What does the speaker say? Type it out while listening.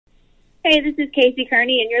Hey, this is Casey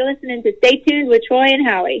Kearney, and you're listening to Stay Tuned with Troy and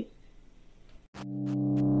Howie.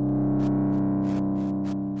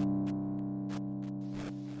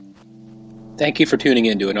 Thank you for tuning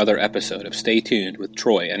in to another episode of Stay Tuned with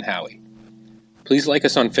Troy and Howie. Please like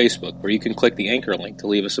us on Facebook, where you can click the anchor link to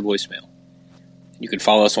leave us a voicemail. You can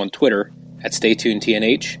follow us on Twitter at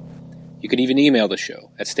StayTunedTNH. You can even email the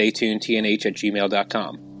show at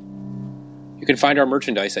StayTunedTNH@gmail.com. You can find our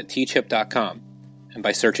merchandise at teechip.com and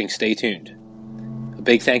by searching Stay Tuned. A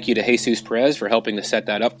big thank you to Jesus Perez for helping to set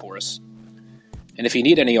that up for us. And if you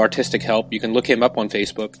need any artistic help, you can look him up on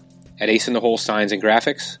Facebook at Ace in the Hole Signs and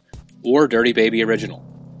Graphics or Dirty Baby Original.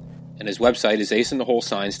 And his website is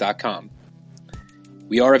aceintheholesigns.com.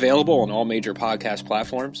 We are available on all major podcast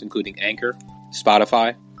platforms, including Anchor,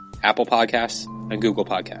 Spotify, Apple Podcasts, and Google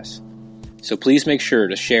Podcasts. So please make sure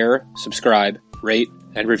to share, subscribe, rate,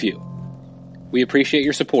 and review. We appreciate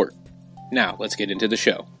your support. Now, let's get into the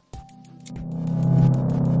show.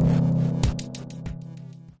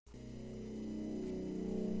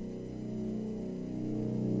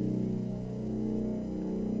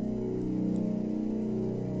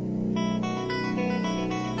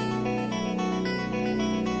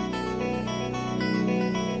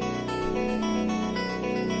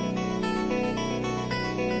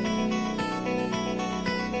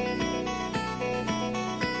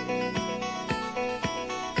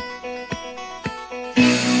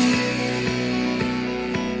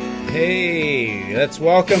 Hey, let's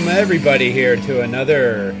welcome everybody here to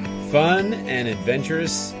another fun and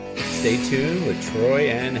adventurous Stay Tuned with Troy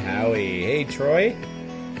and Howie. Hey, Troy.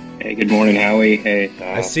 Hey, good morning, Howie. Hey,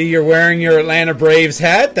 I see you're wearing your Atlanta Braves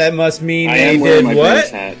hat. That must mean they did my what?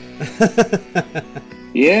 Braves hat.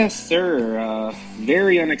 Yes, sir.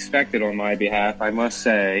 Very unexpected on my behalf, I must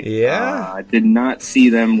say. Yeah. I did not see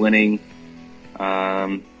them winning. You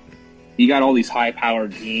got all these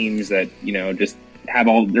high-powered teams that, just have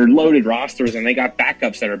all their loaded rosters, and they got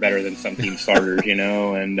backups that are better than some team starters,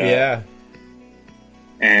 and yeah.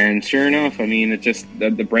 And sure enough, I mean, it just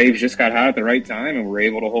the Braves just got hot at the right time, and were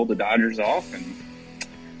able to hold the Dodgers off, and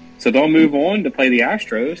so they'll move on to play the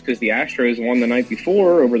Astros because the Astros won the night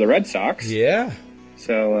before over the Red Sox. Yeah.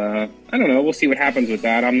 So I don't know. We'll see what happens with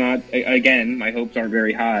that. I'm not. Again, my hopes aren't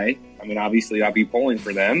very high. I mean, obviously, I'll be pulling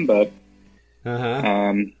for them, but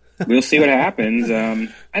we'll see what happens.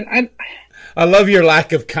 I love your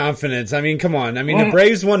lack of confidence. I mean, come on. I mean, the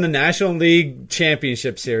Braves won the National League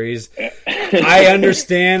Championship Series. I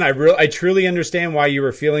understand. I truly understand why you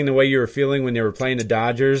were feeling the way you were feeling when they were playing the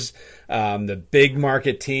Dodgers, the big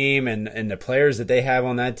market team and the players that they have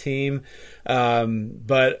on that team.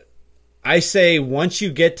 But I say once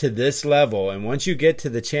you get to this level and once you get to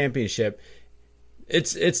the championship,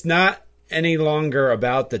 it's not any longer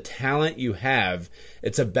about the talent you have.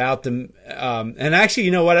 It's about the and actually,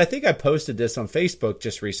 you know what? I think I posted this on Facebook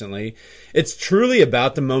just recently. It's truly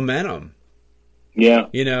about the momentum. Yeah.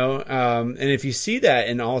 And if you see that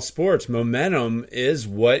in all sports, momentum is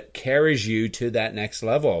what carries you to that next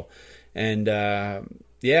level. And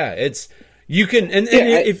it's you can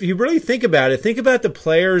if you really think about it, think about the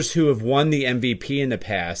players who have won the MVP in the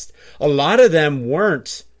past. A lot of them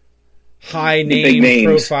weren't high name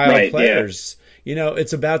profile players. Yeah.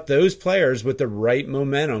 It's about those players with the right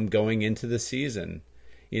momentum going into the season.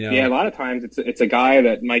 Yeah, a lot of times it's a guy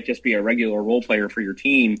that might just be a regular role player for your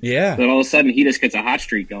team. Yeah. Then all of a sudden he just gets a hot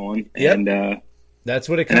streak going. Yep. And that's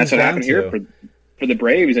what it comes down to. And that's what happened here for the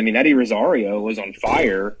Braves. I mean, Eddie Rosario was on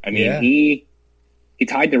fire. I mean, he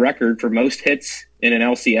tied the record for most hits in an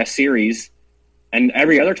LCS series. And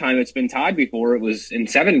every other time it's been tied before, it was in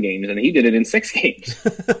 7 games, and he did it in 6 games.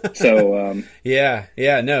 So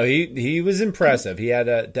he was impressive. He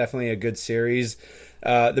had definitely a good series.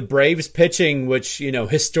 The Braves pitching, which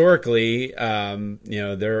historically,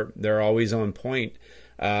 they're always on point.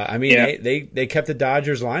 They kept the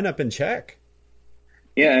Dodgers lineup in check.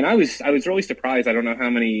 Yeah, and I was really surprised. I don't know how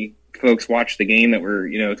many folks watched the game that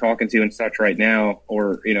we're talking to and such right now,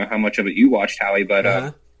 or how much of it you watched, Howie,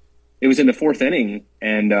 but. It was in the 4th inning,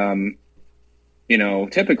 and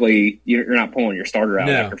typically you're not pulling your starter out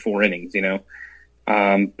after 4 innings,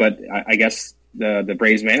 But I guess the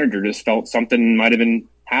Braves manager just felt something might have been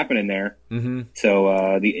happening there. Mm-hmm.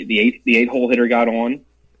 So the 8-hole hitter got on,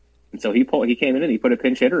 and so he came in and he put a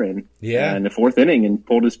pinch hitter in. Yeah. In the 4th inning and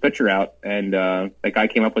pulled his pitcher out, and that guy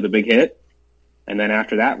came up with a big hit. And then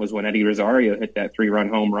after that was when Eddie Rosario hit that 3-run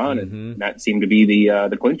home run, and that seemed to be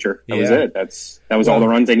the clincher. That was it. That was all the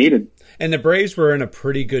runs they needed. And the Braves were in a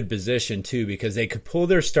pretty good position too, because they could pull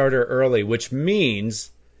their starter early, which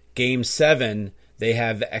means Game 7 they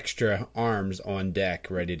have the extra arms on deck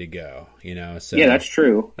ready to go, So yeah, that's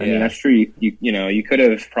true. I mean, that's true. You could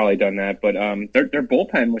have probably done that, but their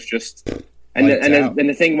bullpen was just, and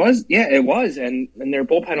the thing was, yeah, it was, and their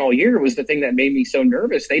bullpen all year was the thing that made me so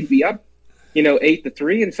nervous. They'd be up,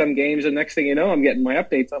 8-3 in some games, and next thing you know, I'm getting my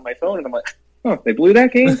updates on my phone, and I'm like, oh, they blew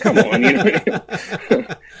that game? Come on,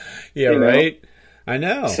 yeah, right. I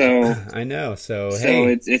know. So I know. So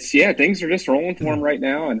hey, it's things are just rolling for him right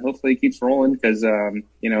now, and hopefully it keeps rolling because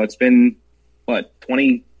it's been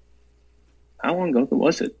 20. How long ago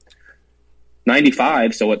was it?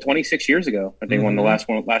 95. So 26 years ago that they won the last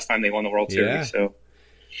time they won the World Series. So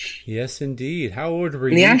yes, indeed. How old were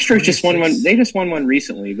you? The Astros 26? Just won one. They just won one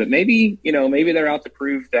recently, but maybe they're out to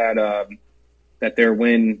prove that that their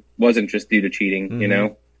win wasn't just due to cheating.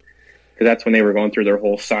 Because that's when they were going through their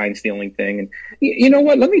whole sign stealing thing. And you know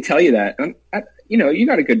what? Let me tell you that. You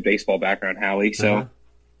got a good baseball background, Howie. So,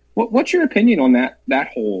 what's your opinion on that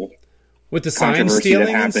whole with the sign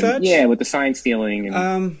stealing and such? Yeah, with the sign stealing.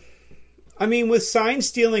 And... I mean, with sign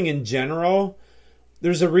stealing in general,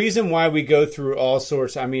 there's a reason why we go through all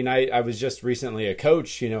sorts. I mean, I was just recently a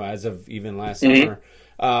coach, as of even last summer.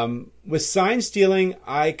 With sign stealing,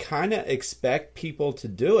 I kind of expect people to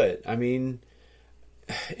do it. I mean,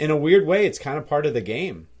 in a weird way, it's kind of part of the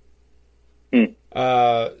game.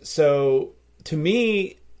 So to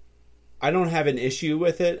me, I don't have an issue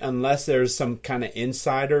with it unless there's some kind of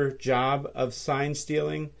insider job of sign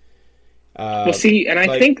stealing. Well, see, and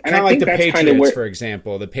I think kind of like the Patriots, for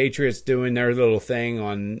example, the Patriots doing their little thing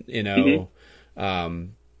on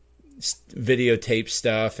videotape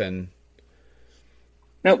stuff. And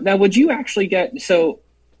now, would you actually get? So,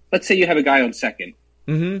 let's say you have a guy on second,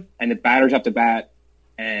 and the batter's up to bat.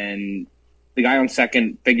 And the guy on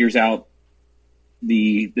second figures out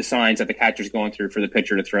the signs that the catcher's going through for the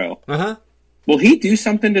pitcher to throw. Will he do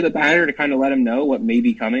something to the batter to kind of let him know what may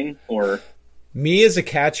be coming? Or me as a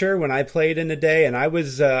catcher, when I played in the day, and I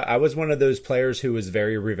was one of those players who was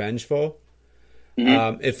very revengeful.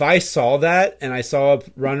 If I saw that and I saw a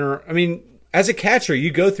runner, I mean, as a catcher,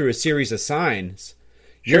 you go through a series of signs.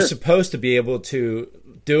 Sure. You're supposed to be able to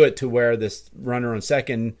do it to where this runner on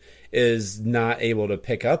second is not able to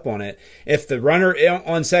pick up on it. If the runner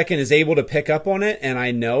on second is able to pick up on it and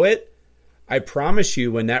I know it, I promise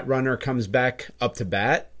you when that runner comes back up to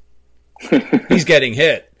bat, he's getting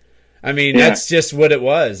hit. I mean, that's just what it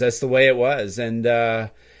was. That's the way it was. And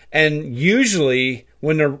usually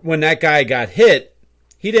when that guy got hit,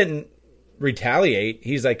 he didn't retaliate.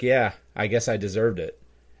 He's like, yeah, I guess I deserved it.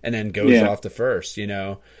 And then goes off to first,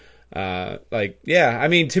 I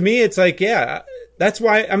mean, to me, it's like, that's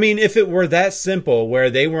why, I mean, if it were that simple where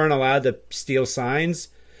they weren't allowed to steal signs,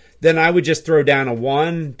 then I would just throw down a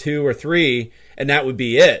 1, 2, or 3, and that would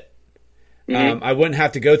be it. I wouldn't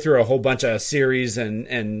have to go through a whole bunch of series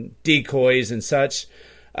and decoys and such.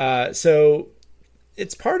 So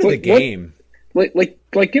it's part of the game.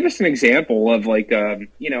 Like, give us an example of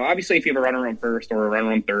obviously if you have a runner on first or a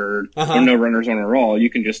runner on third or no runners on a roll, you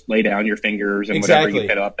can just lay down your fingers and whatever you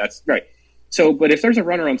hit up. That's right. So, but if there's a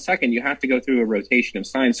runner on second, you have to go through a rotation of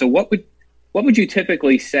signs. So what would you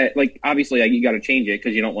typically say? Like, obviously you got to change it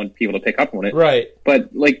because you don't want people to pick up on it. Right. But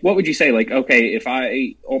what would you say? Like, okay, if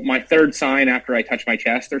my third sign after I touch my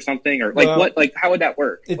chest or something, or how would that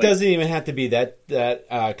work? It doesn't even have to be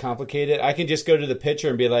that complicated. I can just go to the pitcher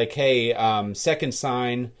and be like, hey, second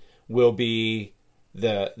sign will be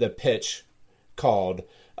the pitch called,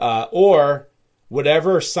 or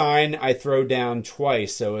whatever sign I throw down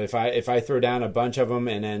twice. So if I throw down a bunch of them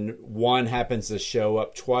and then one happens to show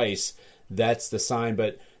up twice, that's the sign.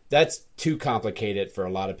 But that's too complicated for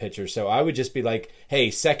a lot of pitchers. So I would just be like,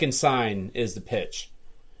 hey, second sign is the pitch.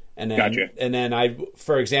 And then, gotcha. And then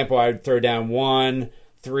for example, I would throw down 1,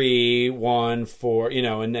 3, 1, 4,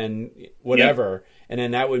 and then whatever. Yep. And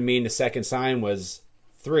then that would mean the second sign was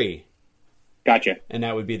 3. Gotcha. And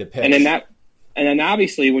that would be the pitch. And then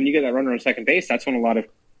obviously when you get that runner on second base, that's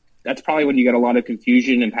probably when you get a lot of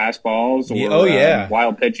confusion and pass balls or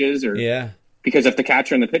wild pitches because if the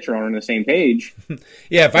catcher and the pitcher aren't on the same page.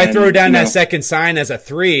 If I throw down that second sign as a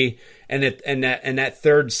 3 and that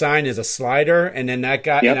third sign is a slider and then that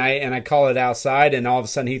guy and I call it outside and all of a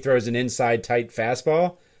sudden he throws an inside tight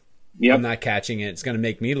fastball, I'm not catching it. It's going to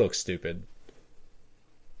make me look stupid.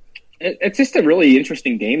 It's just a really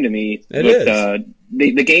interesting game to me. It is.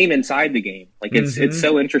 The game inside the game. Like it's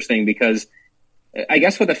so interesting because I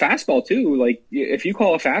guess with a fastball too, like if you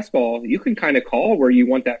call a fastball, you can kind of call where you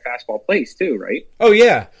want that fastball placed too, right? Oh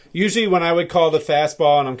yeah. Usually when I would call the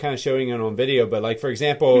fastball, and I'm kind of showing it on video, but like for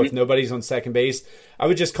example, if nobody's on second base, I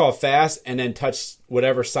would just call fast and then touch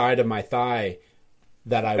whatever side of my thigh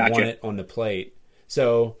that I want it on the plate.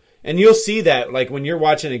 So, and you'll see that, like, when you're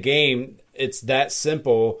watching a game, it's that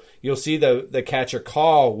simple. You'll see the catcher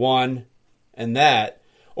call one and that.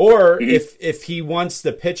 Or if he wants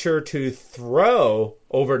the pitcher to throw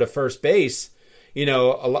over to first base,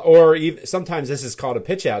 or even, sometimes this is called a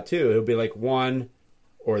pitch out too. It'll be like one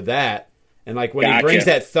or that. And like when he brings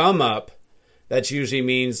that thumb up, that usually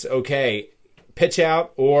means, okay, pitch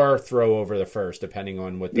out or throw over the first, depending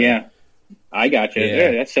on what the... Yeah, I got you.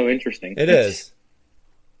 Yeah, that's so interesting. It is.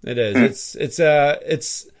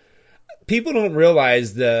 It's people don't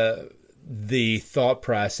realize the thought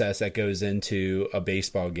process that goes into a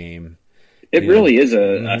baseball game. It really is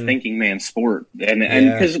a thinking man's sport. And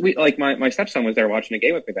because we, like, my stepson was there watching a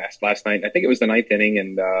game with me last night. I think it was the ninth inning,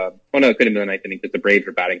 and it couldn't have been the ninth inning because the Braves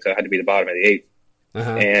were batting, so it had to be the bottom of the eighth.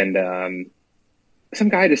 And some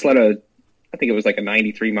guy just let I think it was like a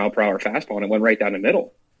 93-mile-per-hour fastball, and it went right down the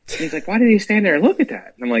middle. And he's like, why did he stand there and look at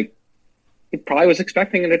that? And I'm like, he probably was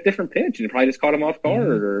expecting a different pitch, and it probably just caught him off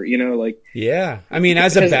guard, or like. Yeah, I mean,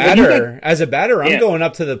 as a batter, I'm going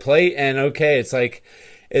up to the plate, and okay, it's like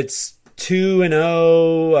it's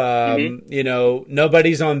 2-0.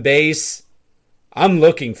 Nobody's on base. I'm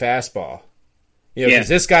looking fastball. Because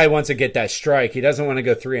this guy wants to get that strike. He doesn't want to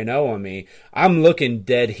go 3-0 on me. I'm looking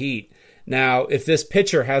dead heat. Now, if this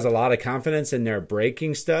pitcher has a lot of confidence in their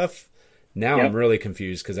breaking stuff, now I'm really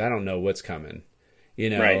confused because I don't know what's coming.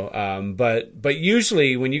 Right. But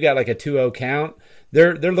usually when you got like a 2-0 count,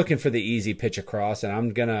 they're looking for the easy pitch across, and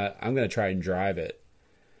I'm gonna try and drive it.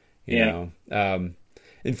 You know.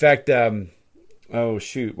 In fact, oh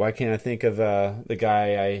shoot, why can't I think of the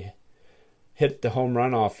guy I hit the home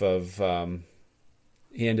run off of?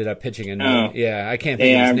 He ended up pitching I can't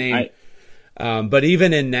think of his name. But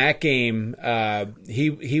even in that game,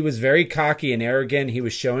 he was very cocky and arrogant. He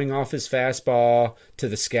was showing off his fastball to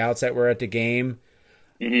the scouts that were at the game.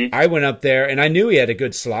 I went up there, and I knew he had a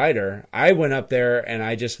good slider. I went up there, and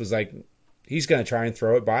I just was like, he's going to try and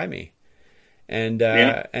throw it by me. And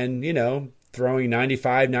throwing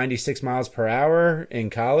 95, 96 miles per hour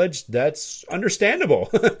in college, that's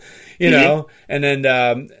understandable, know. And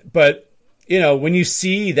then, but when you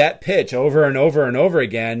see that pitch over and over and over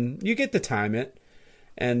again, you get to time it.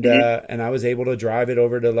 And I was able to drive it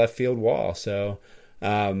over to left field wall. So,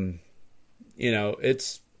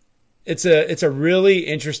 it's a really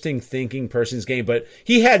interesting thinking person's game, but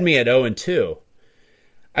he had me at 0-2.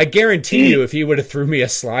 I guarantee you, if he would have threw me a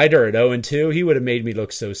slider at 0-2, he would have made me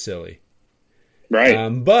look so silly. Right.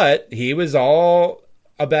 But he was all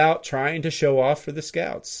about trying to show off for the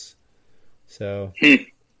scouts. So,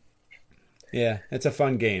 yeah, it's a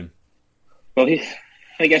fun game. Well,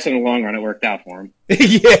 I guess in the long run it worked out for him.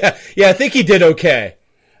 yeah, I think he did okay.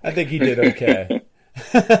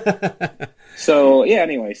 So,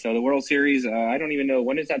 anyway, so the World Series, I don't even know,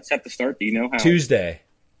 when is that set to start? Do you know how? Tuesday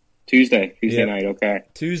night, okay.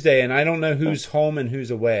 Tuesday, and I don't know who's home and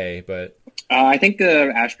who's away, but... I think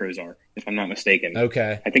the Astros are, if I'm not mistaken.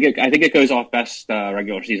 Okay. I think it goes off best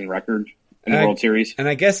regular season record in the World Series. And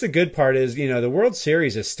I guess the good part is, the World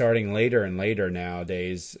Series is starting later and later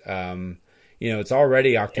nowadays. It's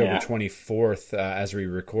already October 24th as we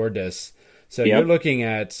record this. So you're looking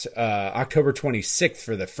at October 26th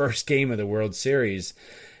for the first game of the World Series.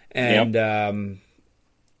 And,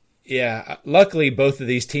 luckily both of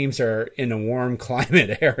these teams are in a warm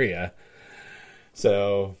climate area.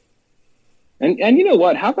 So... And you know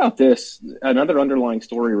what? How about this? Another underlying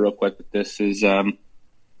story real quick with this is, how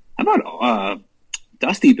about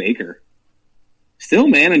Dusty Baker? Still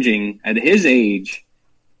managing at his age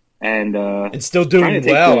and still doing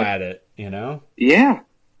well at it, Yeah.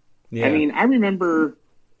 I mean, I remember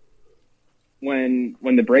when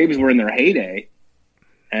the Braves were in their heyday,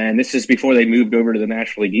 and this is before they moved over to the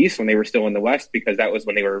National League East when they were still in the West, because that was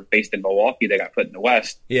when they were based in Milwaukee. They got put in the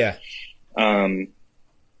West. Yeah.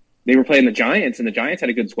 They were playing the Giants, and the Giants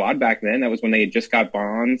had a good squad back then. That was when they had just got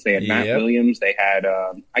Bonds. They had Matt Williams. They had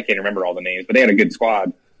I can't remember all the names, but they had a good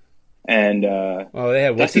squad. And they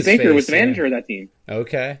had Dusty Baker was the manager of that team.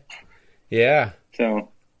 Okay, yeah. So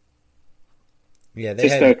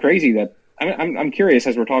it's crazy that I'm curious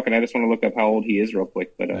as we're talking. I just want to look up how old he is real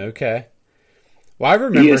quick. But okay. Well, I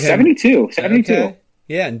remember he is him 72. Okay.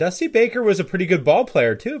 Yeah, and Dusty Baker was a pretty good ball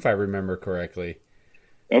player too, if I remember correctly.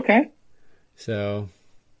 Okay. So.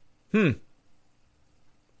 Now,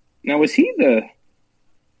 was he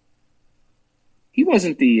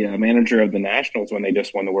wasn't the manager of the Nationals when they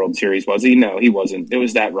just won the World Series, was he? No, he wasn't. It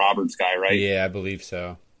was that Roberts guy, right? Yeah, I believe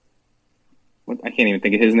so. I can't even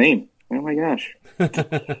think of his name. Oh, my gosh.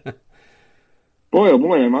 Boy, oh,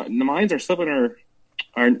 boy, the minds are slipping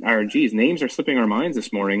names are slipping our minds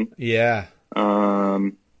this morning. Yeah.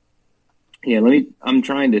 Yeah, I'm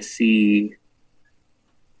trying to see.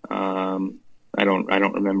 I don't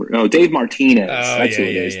remember. Oh, Dave Martinez. That's who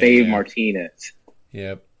it is. Dave Martinez.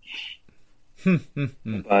 Yep.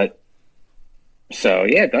 But so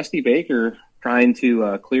yeah, Dusty Baker trying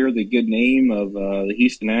to clear the good name of the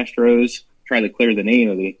Houston Astros. Trying to clear the name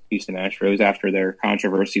of the Houston Astros after their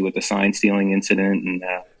controversy with the sign stealing incident, and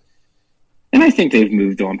I think they've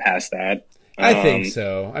moved on past that. I think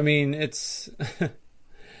so. I mean, it's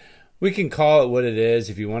we can call it what it is.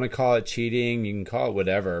 If you want to call it cheating, you can call it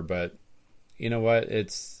whatever. But you know what?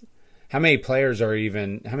 It's how many players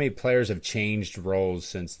have changed roles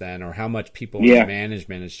since then, or how much people in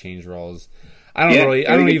management has changed roles. I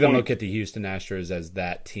don't even look at the Houston Astros as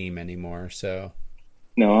that team anymore. So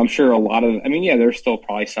no, I'm sure a lot of. I mean, yeah, there's still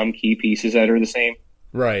probably some key pieces that are the same,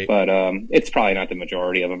 right? But it's probably not the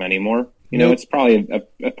majority of them anymore. You know, it's probably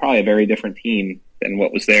a very different team than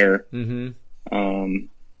what was there. Mm-hmm.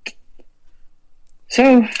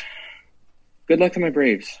 So good luck to my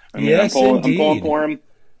Braves. I mean, yes, I'm pulling for them.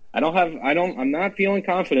 I'm not feeling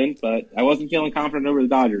confident, but I wasn't feeling confident over the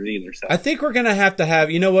Dodgers either. So I think we're gonna have to have.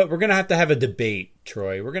 You know what? We're gonna have to have a debate,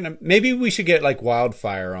 Troy. Maybe we should get like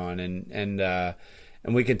Wildfire on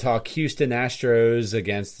and we can talk Houston Astros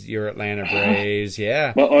against your Atlanta Braves.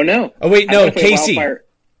 Yeah. Well, no. Oh wait, no, Casey. Wildfire.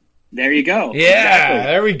 There you go. Yeah,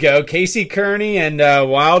 exactly. There we go. Casey Kearney and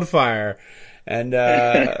Wildfire. And,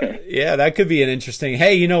 yeah, that could be an interesting...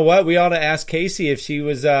 Hey, you know what? We ought to ask Casey if she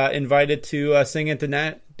was invited to sing at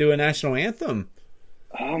do a national anthem.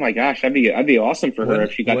 Oh, my gosh. That'd be awesome for her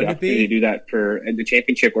if she got the opportunity to do that for the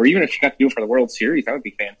championship, or even if she got to do it for the World Series. That would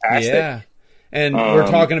be fantastic. Yeah. And we're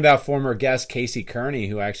talking about former guest Casey Kearney,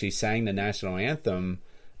 who actually sang the national anthem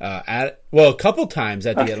a couple times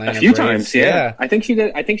at the Atlanta Braves. A few times, yeah. I think she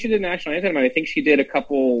did national anthem, and I think she did a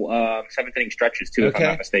couple seventh inning stretches too, if I'm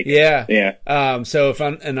not mistaken. Yeah, yeah. So if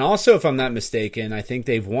I'm not mistaken, I think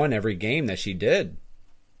they've won every game that she did.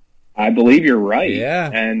 I believe you're right. Yeah.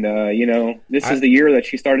 And this is the year that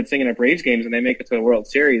she started singing at Braves games, and they make it to the World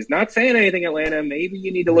Series. Not saying anything, Atlanta. Maybe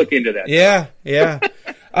you need to look into that. Yeah, yeah.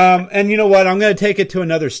 And you know what? I'm going to take it to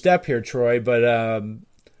another step here, Troy. But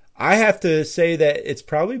I have to say that it's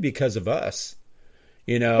probably because of us.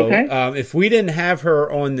 You know, if we didn't have her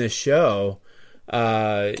on this show,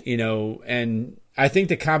 and I think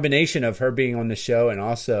the combination of her being on the show and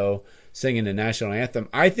also singing the national anthem,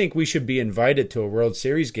 I think we should be invited to a World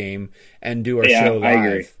Series game and do our show live. I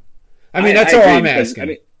agree. I mean, that's all I'm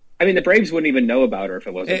asking. I mean, the Braves wouldn't even know about her if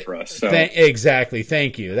it wasn't for us. So. Exactly.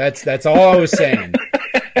 Thank you. That's all I was saying.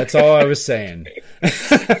 That's all I was saying.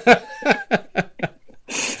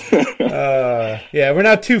 Yeah, we're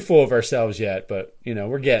not too full of ourselves yet, but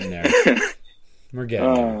we're getting there. We're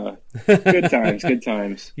getting there. Good times, good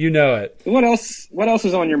times. You know it. What else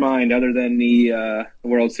is on your mind other than the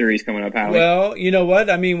World Series coming up, Howie? Well, you know what?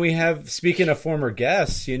 I mean, speaking of former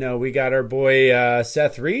guests, we got our boy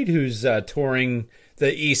Seth Reed, who's touring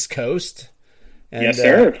the East Coast. And, yes,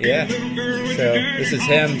 sir. Yeah. So this is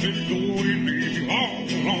him.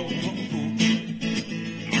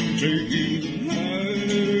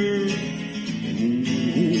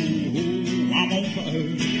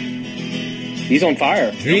 He's on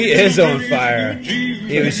fire. He is on fire.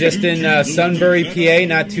 He was just in Sunbury, PA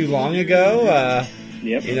not too long ago.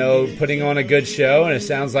 Yep. Putting on a good show, and it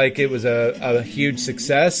sounds like it was a huge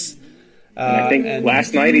success. I think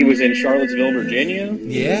last night he was in Charlottesville, Virginia.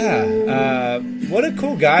 Yeah. What a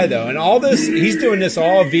cool guy, though. And all this, he's doing this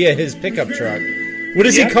all via his pickup truck. What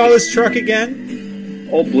does he call his truck again?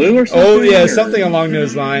 Old Blue or something? Oh, yeah, something along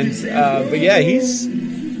those lines. But yeah, he's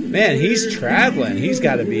traveling. He's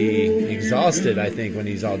got to be exhausted, I think, when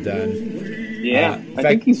he's all done. Yeah, I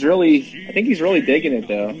think he's really digging it,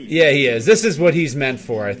 though. Yeah, he is. This is what he's meant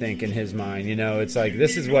for, I think, in his mind. It's like,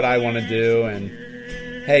 this is what I want to do, and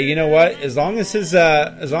hey, you know what? As long as he's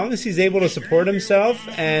able to support himself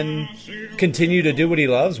and continue to do what he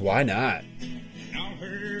loves, why not?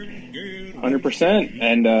 100%.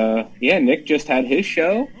 And Nick just had his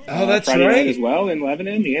show. Oh, that's Friday right night as well in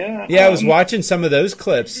Lebanon. Yeah. Yeah, I was watching some of those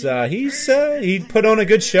clips. He put on a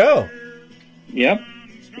good show. Yep,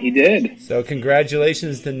 he did. So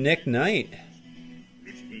congratulations to Nick Knight.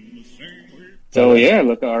 So yeah,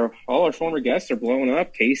 look, all our former guests are blowing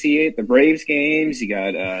up. Casey at the Braves games. You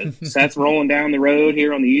got Seth rolling down the road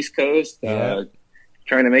here on the East Coast, trying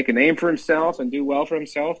to make a name for himself and do well for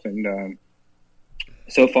himself. And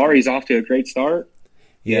so far, he's off to a great start.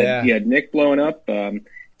 You had Nick blowing up.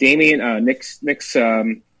 Damien, Nick's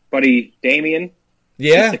buddy Damien.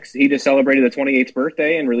 Yeah, he just celebrated the 28th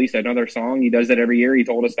birthday and released another song. He does that every year. He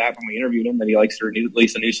told us that when we interviewed him, that he likes to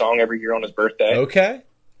release a new song every year on his birthday. Okay.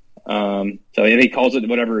 So and he calls it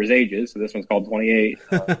whatever his age is. So this one's called 28.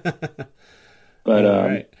 But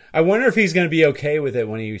right. I wonder if he's going to be okay with it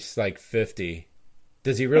when he's like 50.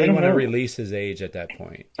 Does he really want to release his age at that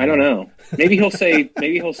point? I don't know. Maybe he'll say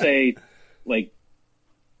like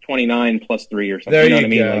 29 plus 3 or something. There you know you what I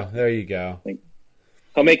mean? go. Like, there you go. Like,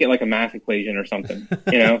 he'll make it like a math equation or something.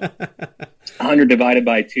 100 divided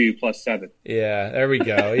by 2 plus 7. Yeah, there we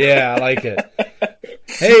go. Yeah, I like it.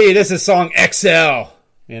 Hey, this is song XL.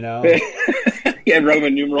 Yeah,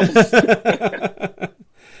 Roman numerals.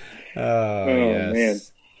 Oh yes. Man.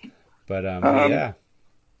 But yeah.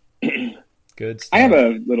 Good stuff. I have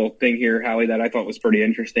a little thing here, Howie, that I thought was pretty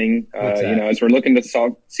interesting. As we're looking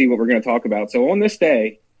to see what we're going to talk about. So on this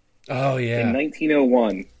day, in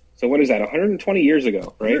 1901. So what is that? 120 years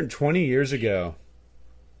ago, right? 120 years ago.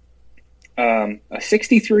 A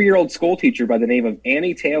 63-year-old school teacher by the name of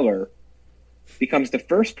Annie Taylor becomes the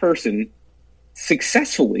first person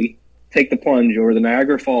successfully take the plunge over the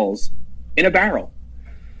Niagara Falls in a barrel.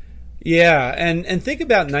 Yeah, and think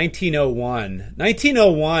about 1901.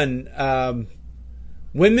 1901,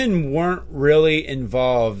 women weren't really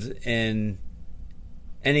involved in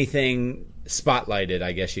anything spotlighted,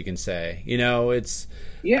 I guess you can say. It's...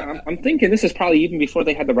 Yeah, I'm thinking this is probably even before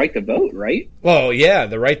they had the right to vote, right? Well, yeah,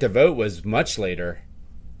 the right to vote was much later.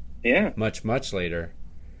 Yeah. Much later.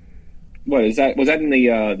 What is that? Was that in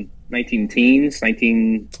the 19 teens,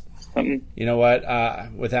 19 something? You know what? I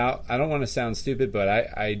don't want to sound stupid, but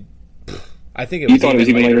I think you thought it was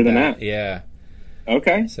even later than that. Yeah.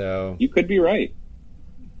 Okay. So you could be right.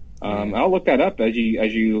 I'll look that up as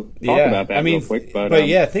you talk about that real quick. But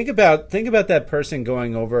yeah, think about that person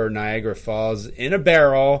going over Niagara Falls in a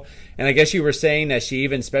barrel, and I guess you were saying that she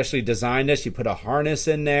even specially designed it. She put a harness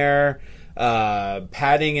in there,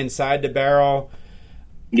 padding inside the barrel.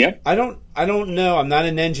 Yep. I don't know. I'm not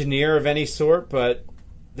an engineer of any sort, but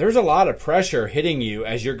there's a lot of pressure hitting you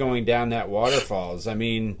as you're going down that waterfalls. I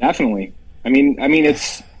mean, definitely. I mean,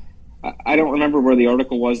 it's. I don't remember where the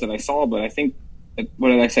article was that I saw, but I think. What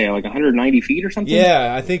did I say? Like 190 feet or something?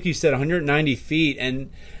 Yeah, I think you said 190 feet,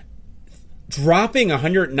 and dropping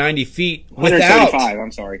 190 feet without 175.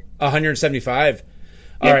 I'm sorry, 175.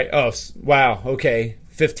 Yeah. All right. Oh, wow. Okay,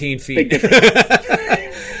 15 feet. Big difference.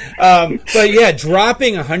 But yeah,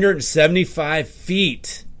 dropping 175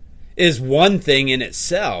 feet is one thing in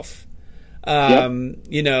itself. But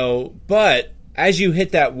as you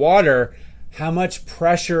hit that water, how much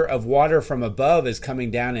pressure of water from above is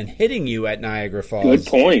coming down and hitting you at Niagara Falls? Good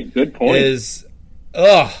point.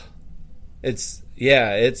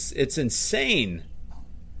 It's insane.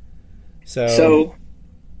 So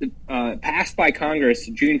passed by Congress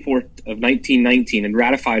June 4th of 1919 and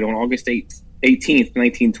ratified on August 18th,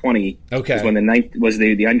 1920. Okay. Was when the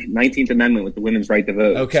 19th Amendment with the women's right to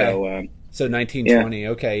vote. Okay. So 1920. Yeah.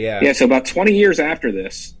 Okay. Yeah. Yeah. So about 20 years after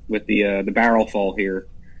this, with the barrel fall here.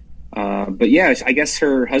 But yeah, I guess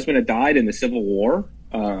her husband had died in the Civil War.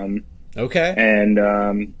 Okay.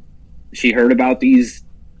 And she heard about these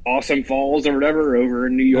awesome falls or whatever over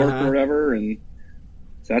in New York or whatever, and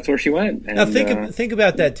so that's where she went. And, now think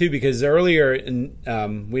about that too, because earlier,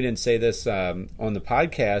 we didn't say this on the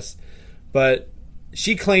podcast, but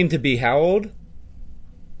she claimed to be how old?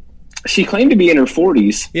 She claimed to be in her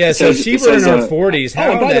 40s. Yeah, so she was in her 40s.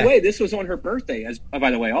 And by the way, this was on her birthday, by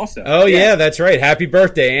the way, also. Oh, yeah, that's right. Happy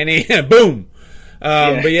birthday, Annie. Boom.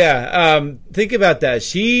 But yeah, think about that.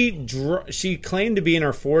 She claimed to be in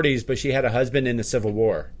her 40s, but she had a husband in the Civil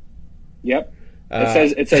War. Yep.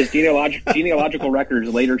 It says genealogical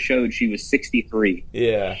records later showed she was 63.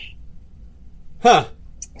 Yeah. Huh.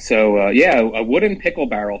 So, a wooden pickle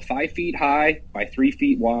barrel, 5 feet high by 3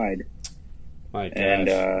 feet wide. My gosh.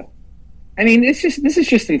 And, I mean, this is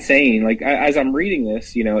just insane. Like, as I'm reading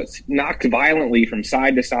this, it's knocked violently from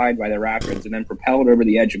side to side by the rapids and then propelled over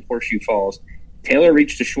the edge of Horseshoe Falls. Taylor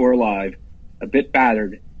reached the shore alive, a bit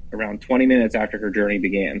battered, around 20 minutes after her journey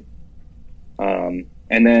began.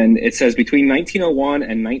 And then it says between 1901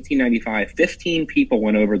 and 1995, 15 people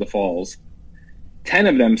went over the falls. 10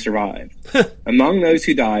 of them survived. Among those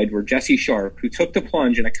who died were Jesse Sharp, who took the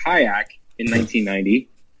plunge in a kayak in 1990,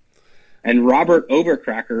 and Robert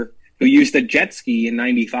Overcracker, who used a jet ski in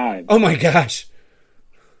 95. Oh my gosh.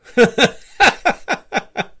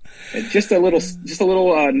 Just a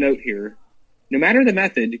little note here. No matter the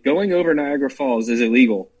method, going over Niagara Falls is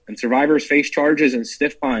illegal, and survivors face charges and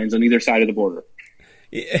stiff fines on either side of the border.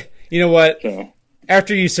 You know what? So,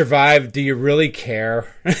 after you survive, do you really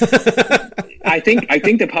care? I think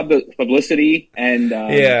the publicity and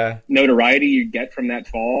notoriety you get from that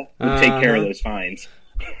fall would take care of those fines.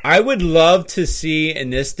 I would love to see,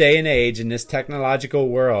 in this day and age, in this technological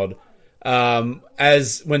world,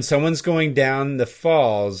 as when someone's going down the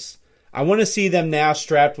falls, I want to see them now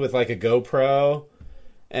strapped with like a GoPro.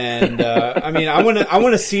 And I mean, I want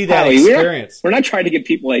to see that experience. We're not trying to give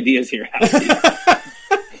people ideas here.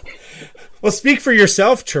 Well, speak for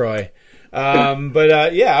yourself, Troy.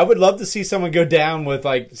 But yeah, I would love to see someone go down with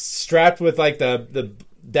like strapped with like the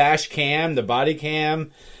dash cam, the body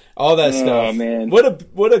cam, all that stuff. Oh man, what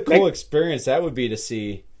a cool experience that would be to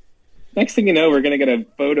see. Next thing you know, we're gonna get a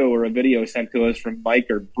photo or a video sent to us from Mike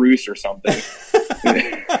or Bruce or something.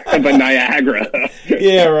 But Niagara.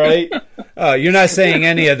 Yeah, right. You're not saying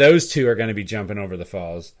any of those two are going to be jumping over the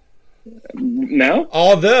falls. No.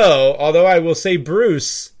 Although I will say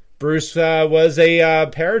Bruce was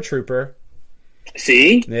a paratrooper.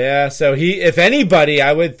 See? Yeah. So if anybody,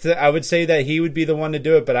 I would say that he would be the one to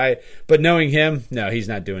do it. But knowing him, no, he's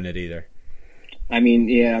not doing it either. I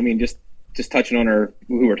mean, just touching on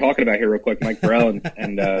who we're talking about here real quick, Mike Burrell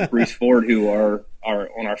and Bruce Ford, who are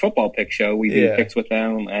on our football pick show. We do picks with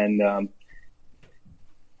them, and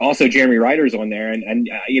also Jeremy Ryder's on there. And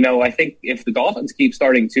I think if the Dolphins keep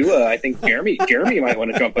starting Tua, I think Jeremy might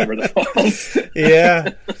want to jump over the falls.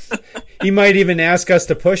 Yeah, he might even ask us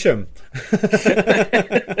to push him.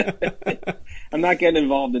 I'm not getting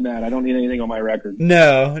involved in that. I don't need anything on my record.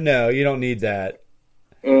 No, you don't need that.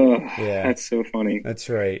 Oh, yeah, that's so funny. That's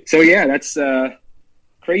right. So yeah, that's a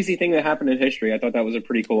crazy thing that happened in history. I thought that was a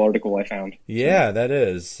pretty cool article I found. Yeah, that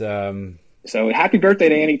is. So happy birthday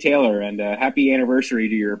to Annie Taylor, and happy anniversary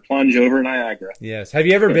to your plunge over Niagara. Yes. Have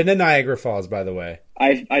you ever been to Niagara Falls, by the way?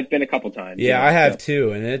 I've been a couple times. Yeah, I have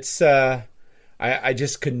too, and it's I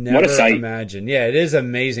just could never imagine. Yeah, it is an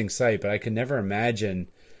amazing sight, but I could never imagine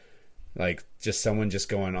like just someone just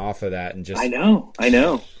going off of that and just. I know.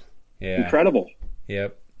 Yeah. Incredible.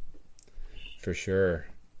 Yep, for sure.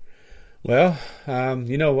 Well,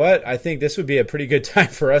 you know what? I think this would be a pretty good time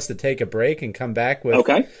for us to take a break and come back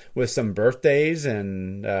with some birthdays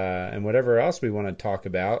and whatever else we want to talk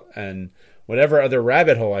about, and whatever other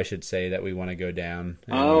rabbit hole, I should say, that we want to go down.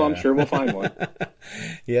 And, I'm sure we'll find one.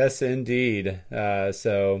 Yes, indeed.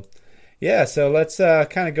 So let's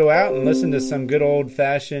kind of go out and listen to some good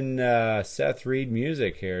old-fashioned Seth Reed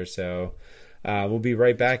music here. So we'll be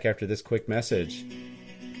right back after this quick message.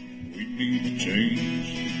 We need to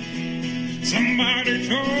change. Somebody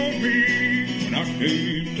told me when I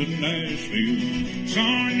came to Nashville,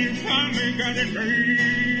 son, you finally got it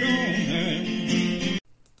made on that.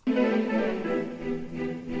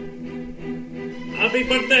 Happy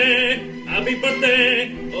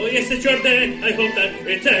birthday, oh yes it's your day, I hope that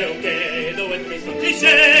it's okay, though it may sound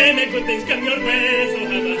cliche, make good things come your way, so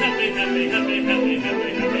have a happy day.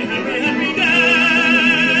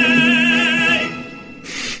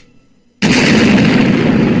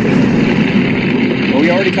 We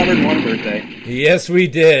already covered one birthday. Yes, we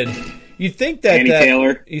did. You think that Annie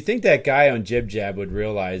Taylor? You think that guy on Jib Jab would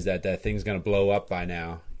realize that thing's going to blow up by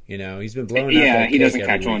now? You know, he's been blowing up. Yeah, he doesn't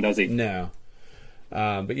catch on, does he? No.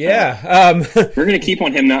 But yeah, we're going to keep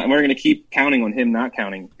on him not. We're going to keep counting on him not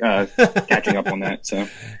counting, catching up on that. So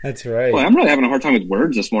that's right. Well, I'm really having a hard time with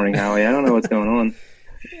words this morning, Howie. I don't know what's going on.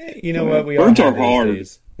 You know what? Words are hard.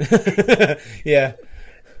 Yeah,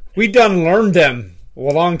 we done learned them a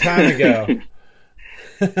long time ago.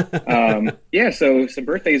 So some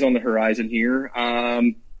birthdays on the horizon here.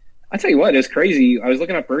 I tell you what, it's crazy. I was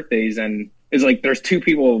looking up birthdays, and it's like there's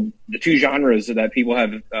the two genres that people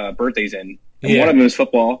have birthdays in. And one of them is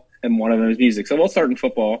football, and one of them is music. So we'll start in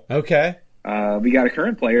football. Okay. We got a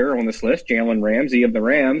current player on this list, Jalen Ramsey of the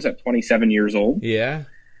Rams, at 27 years old. Yeah.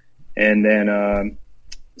 And then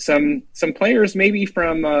some players maybe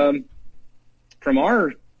from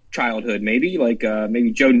our childhood, maybe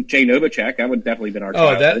maybe Jay Novacek. That would definitely been our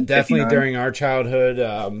childhood. Oh, that definitely 59. During our childhood.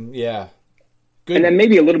 Yeah. Good. And then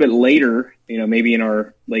maybe a little bit later, maybe in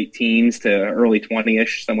our late teens to early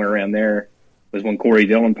 20-ish, somewhere around there, was when Corey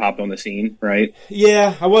Dillon popped on the scene, right?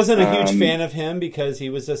 Yeah, I wasn't a huge fan of him because he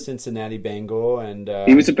was a Cincinnati Bengal, and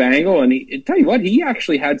he was a Bengal, and tell you what, he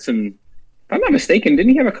actually had some. If I'm not mistaken,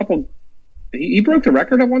 didn't he have a couple? He broke the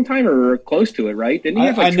record at one time, or close to it, right? Didn't he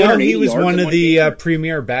have I know he was one of the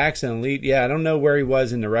premier backs in elite. Yeah, I don't know where he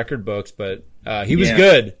was in the record books, but he was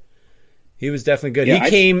good. He was definitely good. Yeah,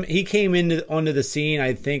 he came onto the scene,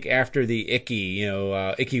 I think, after the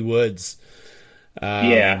Icky Woods.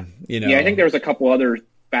 I think there was a couple other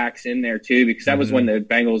backs in there too, because that was when the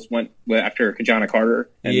Bengals went after Kajana Carter.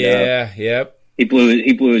 And, yep. He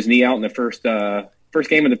blew his knee out in the first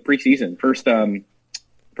game of the preseason, first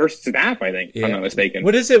snap, I think. If I'm not mistaken.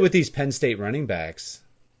 What is it with these Penn State running backs?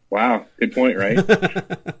 Wow, good point, right?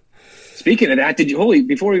 Speaking of that,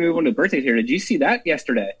 before we move on to birthdays here, did you see that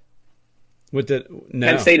yesterday? With the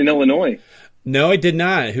Penn State and Illinois. No, it did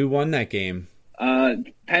not. Who won that game?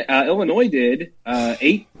 Illinois did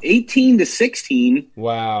 18-16.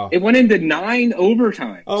 Wow! It went into 9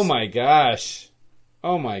 overtimes. Oh my gosh!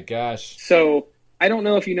 Oh my gosh! So I don't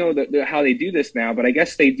know if you know how they do this now, but I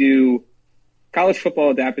guess they do. College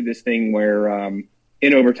football adapted this thing where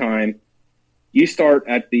in overtime, you start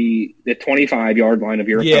at the 25-yard line of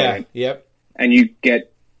your opponent. Yep. And you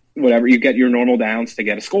get whatever you get your normal downs to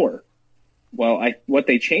get a score. Well, what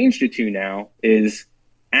they changed it to now is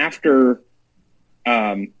after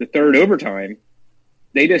the third overtime,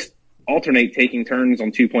 they just alternate taking turns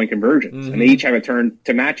on 2-point conversions, and they each have a turn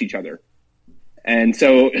to match each other. And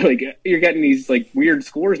so, like, you're getting these like weird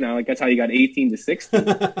scores now. Like that's how you got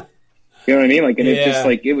 18-16. You know what I mean? Like, and it's just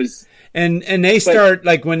like it was. And they start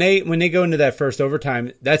like when they go into that first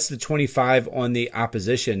overtime, that's the 25 on the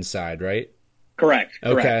opposition side, right? Correct.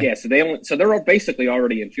 Okay. Yeah. So they're basically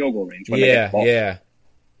already in field goal range when they get the ball. Yeah.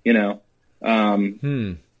 You know.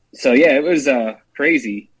 So yeah, it was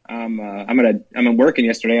crazy. I'm working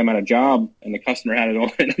yesterday. I'm at a job, and the customer had it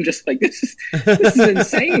on, and I'm just like, this is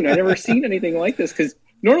insane. I've never seen anything like this. Because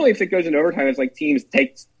normally, if it goes into overtime, it's like teams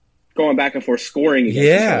going back and forth scoring against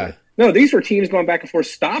each other. No, these were teams going back and forth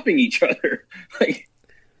stopping each other. Like,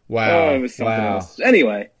 wow. Oh, it was something else.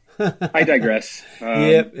 Anyway, I digress.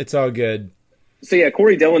 Yep, it's all good. So yeah,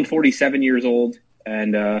 Corey Dillon, 47 years old,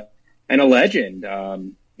 and a legend.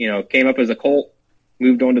 Came up as a Colt,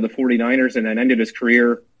 moved on to the 49ers, and then ended his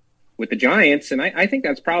career with the Giants. And I think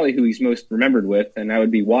that's probably who he's most remembered with, and that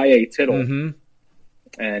would be Y.A. Tittle. Mm-hmm.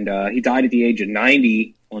 And he died at the age of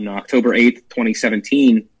 90 on October 8th,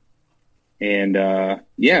 2017. And NFL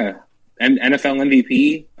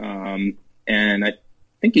MVP. And I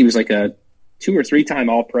think he was like a 2 or 3 time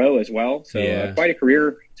All-Pro as well. So quite a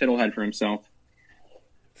career Tittle had for himself.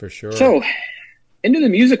 For sure. So into the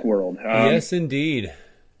music world. Yes, indeed.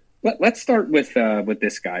 Let's start with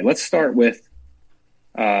this guy. Let's start with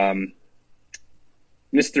Mr.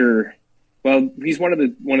 Well, he's one of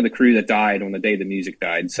the crew that died on the day the music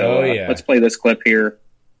died. So let's play this clip here.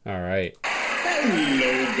 All right.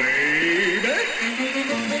 Hello, baby.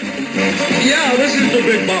 Yeah, this is the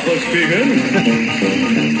Big Bopper speaking.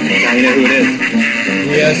 Now you know who it is.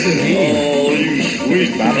 Yes, indeed. Oh, you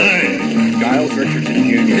sweet man. Giles Richardson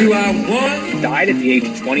Jr. Do I what? Died at the age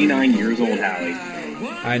of 29 years old, Howie.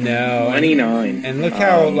 I know. 29. And look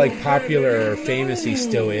how like famous he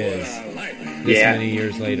still is. This many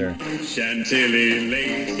years later. Chantilly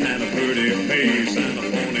lace and a pretty face and a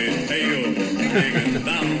ponytail hanging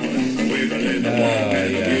down, wiggling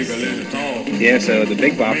and wiggling talk. Yeah, so the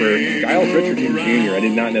Big Bopper, Giles Richardson Jr. I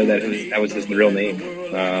did not know that was his real name.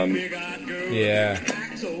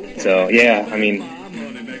 So yeah, I mean,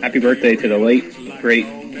 happy birthday to the late great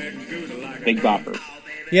Big Bopper.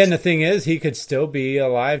 Yeah, and the thing is, he could still be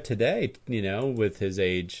alive today, with his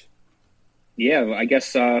age. Yeah, I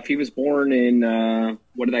guess if he was born in, 30?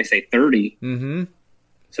 Mm-hmm.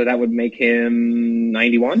 So that would make him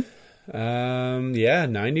 91?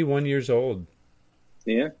 91 years old.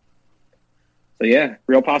 Yeah. So yeah,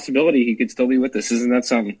 real possibility he could still be with us. Isn't that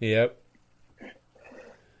something? Yep.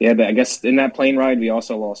 Yeah, but I guess in that plane ride, we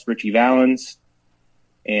also lost Richie Valens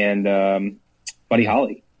and Buddy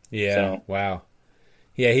Holly. Yeah, so. Wow.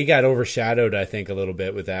 Yeah, he got overshadowed, I think, a little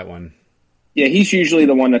bit with that one. Yeah, he's usually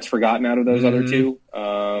the one that's forgotten out of those other two.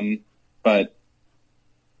 But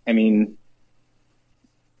I mean,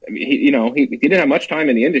 he didn't have much time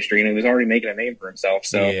in the industry, and he was already making a name for himself.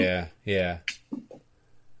 So yeah.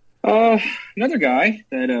 Another guy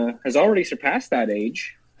that has already surpassed that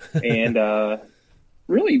age, and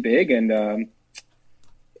really big, and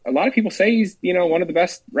a lot of people say he's one of the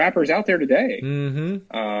best rappers out there today.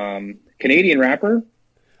 Mm-hmm. Canadian rapper.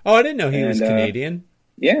 Oh, I didn't know he was Canadian.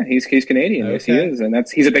 Yeah, he's Canadian. Okay. Yes, he is, and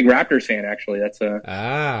he's a big Raptors fan. Actually, that's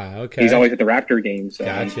okay. He's always at the Raptor games.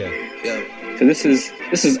 Gotcha. So this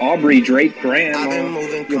is Aubrey Drake Graham.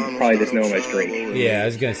 You'll probably just know him as Drake. Yeah, I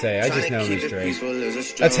was gonna say I just know him as Drake.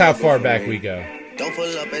 That's how far back we go. Don't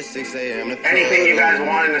pull up at 6 a.m. Anything you guys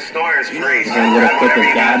want in the store is free. So a little clip of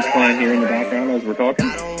Gab's playing here in the background as we're talking.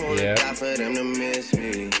 Yeah.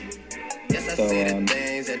 So,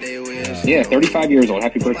 35 years old.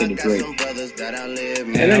 Happy birthday to Drake.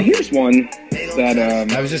 And then here's one that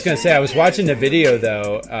I was just gonna say I was watching the video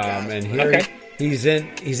though, and here he's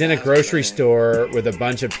in a grocery store with a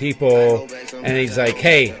bunch of people, and he's like,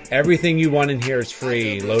 "Hey, everything you want in here is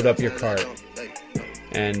free. Load up your cart."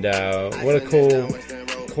 And what a cool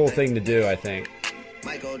thing to do, I think.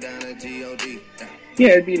 Yeah,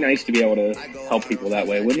 it'd be nice to be able to help people that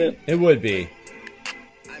way, wouldn't it? It would be.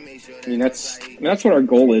 I mean, that's what our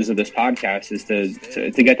goal is of this podcast, is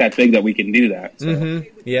to get that big that we can do that. So.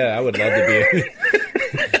 Mm-hmm. Yeah, I would love to be.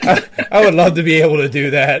 I would love to be able to do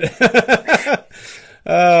that.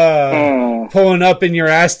 Pulling up in your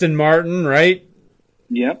Aston Martin, right?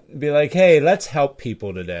 Yep. Be like, hey, let's help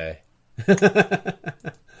people today. So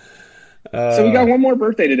we got one more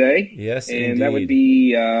birthday today. Yes, and indeed. that would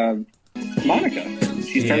be Monica.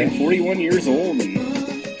 She's turning 41 years old and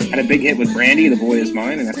had a big hit with Brandy, The Boy Is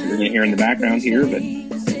Mine, and that's what we're going to hear in the background here. But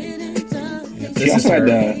she also had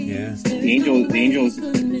the Angels.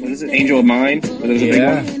 What is it? Angel of Mine. That was a big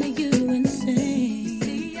one.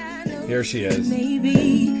 Here she is.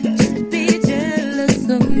 Maybe just be jealous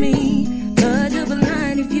of me. A double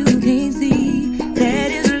line if you can't see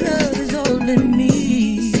that his love is all in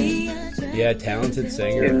me. Yeah, talented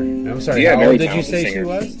singer. I'm sorry, Yeah, how very old did you say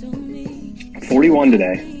talented she was? 41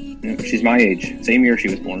 today. Yeah, she's my age. Same year she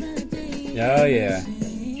was born. Oh, yeah.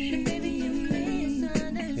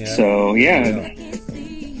 So,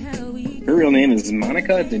 her real name is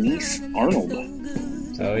Monica Denise Arnold.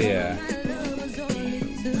 Oh, yeah.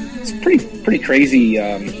 It's pretty crazy,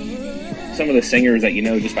 some of the singers that you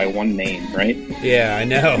know just by one name, right? Yeah, I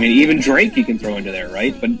know. I mean, even Drake you can throw into there,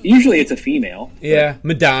 right? But usually it's a female. Yeah,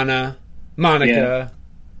 Madonna, Monica.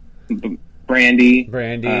 Brandy.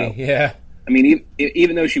 Yeah. I mean,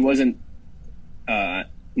 even though she wasn't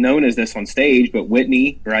known as this on stage, but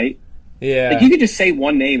Whitney, right? Yeah. Like, you could just say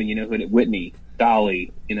one name and you know who it is. Whitney,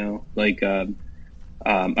 Dolly, like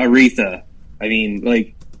Aretha. I mean,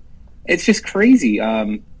 like, it's just crazy.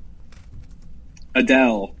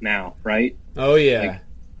 Adele now, right? Oh, yeah. Like,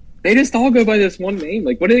 they just all go by this one name.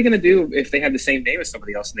 Like, what are they going to do if they have the same name as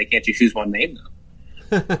somebody else and they can't just choose one name,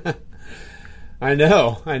 though? I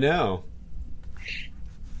know.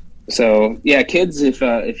 So, yeah, kids,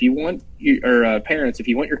 if you want, parents, if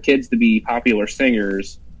you want your kids to be popular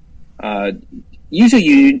singers, use a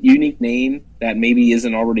unique name that maybe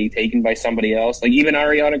isn't already taken by somebody else. Like, even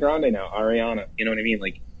Ariana Grande now, Ariana, you know what I mean?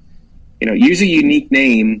 Like, use a unique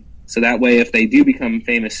name so that way if they do become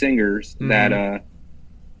famous singers, that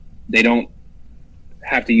they don't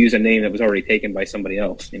have to use a name that was already taken by somebody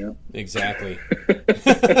else, Exactly.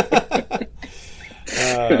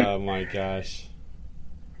 Oh, my gosh.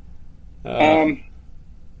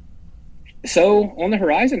 So on the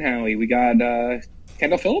horizon, Howie, we got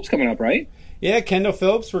Kendall Phillips coming up, right? Yeah, Kendall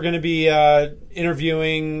Phillips. We're going to be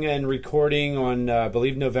interviewing and recording on, I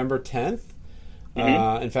believe, November 10th.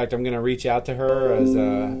 In fact, I'm going to reach out to her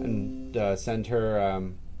and send her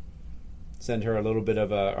a little bit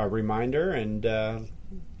of a reminder, and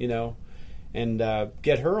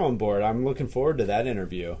get her on board. I'm looking forward to that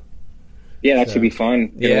interview. Yeah, that should be fun.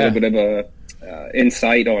 Get a little bit of a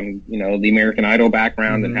insight on the American Idol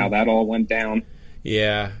background and how that all went down.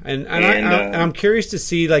 Yeah, and I'm curious to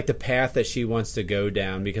see like the path that she wants to go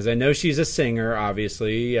down, because I know she's a singer,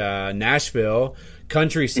 obviously, Nashville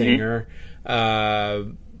country singer,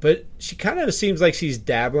 but she kind of seems like she's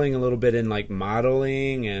dabbling a little bit in like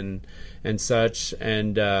modeling and such,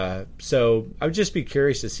 and so I would just be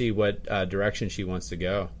curious to see what direction she wants to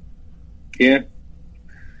go. Yeah.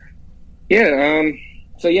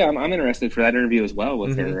 So yeah, I'm interested for that interview as well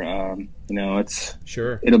with her. It's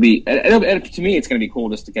it'll be to me, it's going to be cool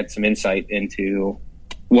just to get some insight into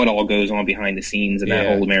what all goes on behind the scenes and that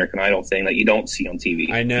whole American Idol thing that you don't see on TV.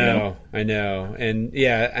 I know, and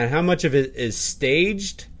and how much of it is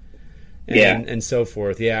staged, and so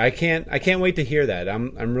forth. Yeah, I can't wait to hear that.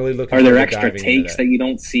 I'm really looking. Are there extra takes that you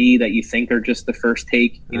don't see that you think are just the first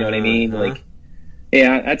take? You know what I mean? Like.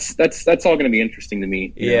 Yeah, that's all going to be interesting to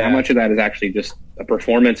me. You know, how much of that is actually just a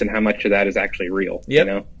performance, and how much of that is actually real.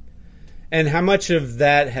 Yep. And how much of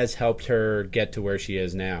that has helped her get to where she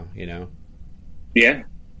is now. Yeah.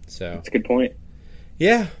 So that's a good point.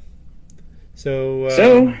 Yeah. So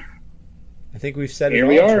I think we've said here it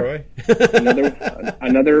we all, are. Troy.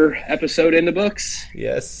 another episode in the books.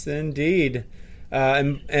 Yes, indeed.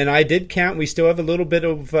 And I did count. We still have a little bit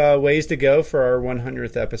of ways to go for our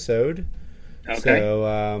 100th episode. Okay.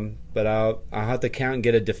 So, but I'll have to count and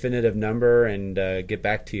get a definitive number and get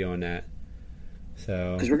back to you on that.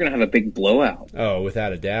 So, because we're gonna have a big blowout. Oh,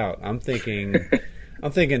 without a doubt. I'm thinking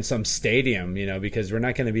some stadium, because we're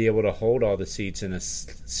not going to be able to hold all the seats in a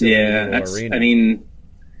silly little arena. I mean,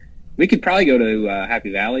 we could probably go to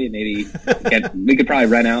Happy Valley and maybe we could probably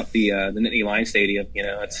rent out the Nittany Lion Stadium.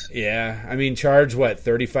 I mean, charge what,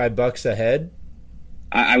 $35 a head?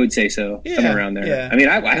 I would say so, somewhere around there. Yeah. I mean,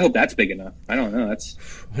 I hope that's big enough. I don't know. That's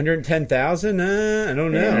 110,000. I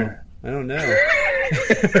don't know. I don't know.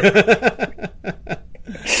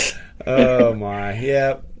 Oh my,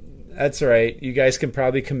 yeah, that's right. You guys can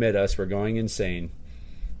probably commit us. We're going insane.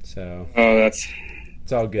 So it's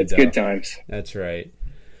all good. It's good times. That's right.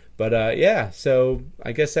 But yeah, so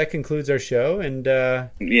I guess that concludes our show, and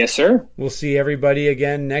yes, sir. We'll see everybody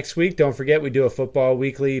again next week. Don't forget, we do a Football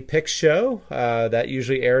Weekly Picks show that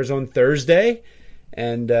usually airs on Thursday,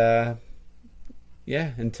 and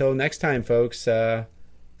yeah, until next time, folks,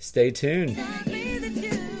 stay tuned.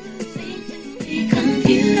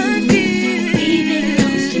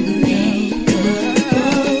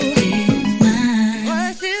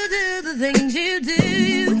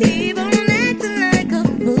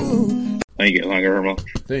 Thank you, Longer Hermal.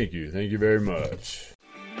 Thank you very much.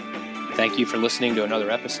 Thank you for listening to another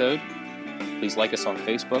episode. Please like us on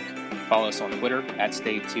Facebook, follow us on Twitter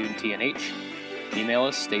 @StayTunedTNH, email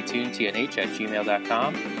us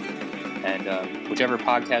staytunedtnh@gmail.com, and whichever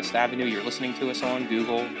podcast avenue you're listening to us on,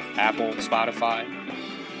 Google, Apple, Spotify,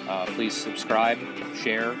 please subscribe,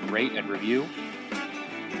 share, rate, and review.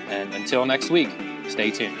 And until next week, stay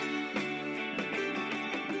tuned.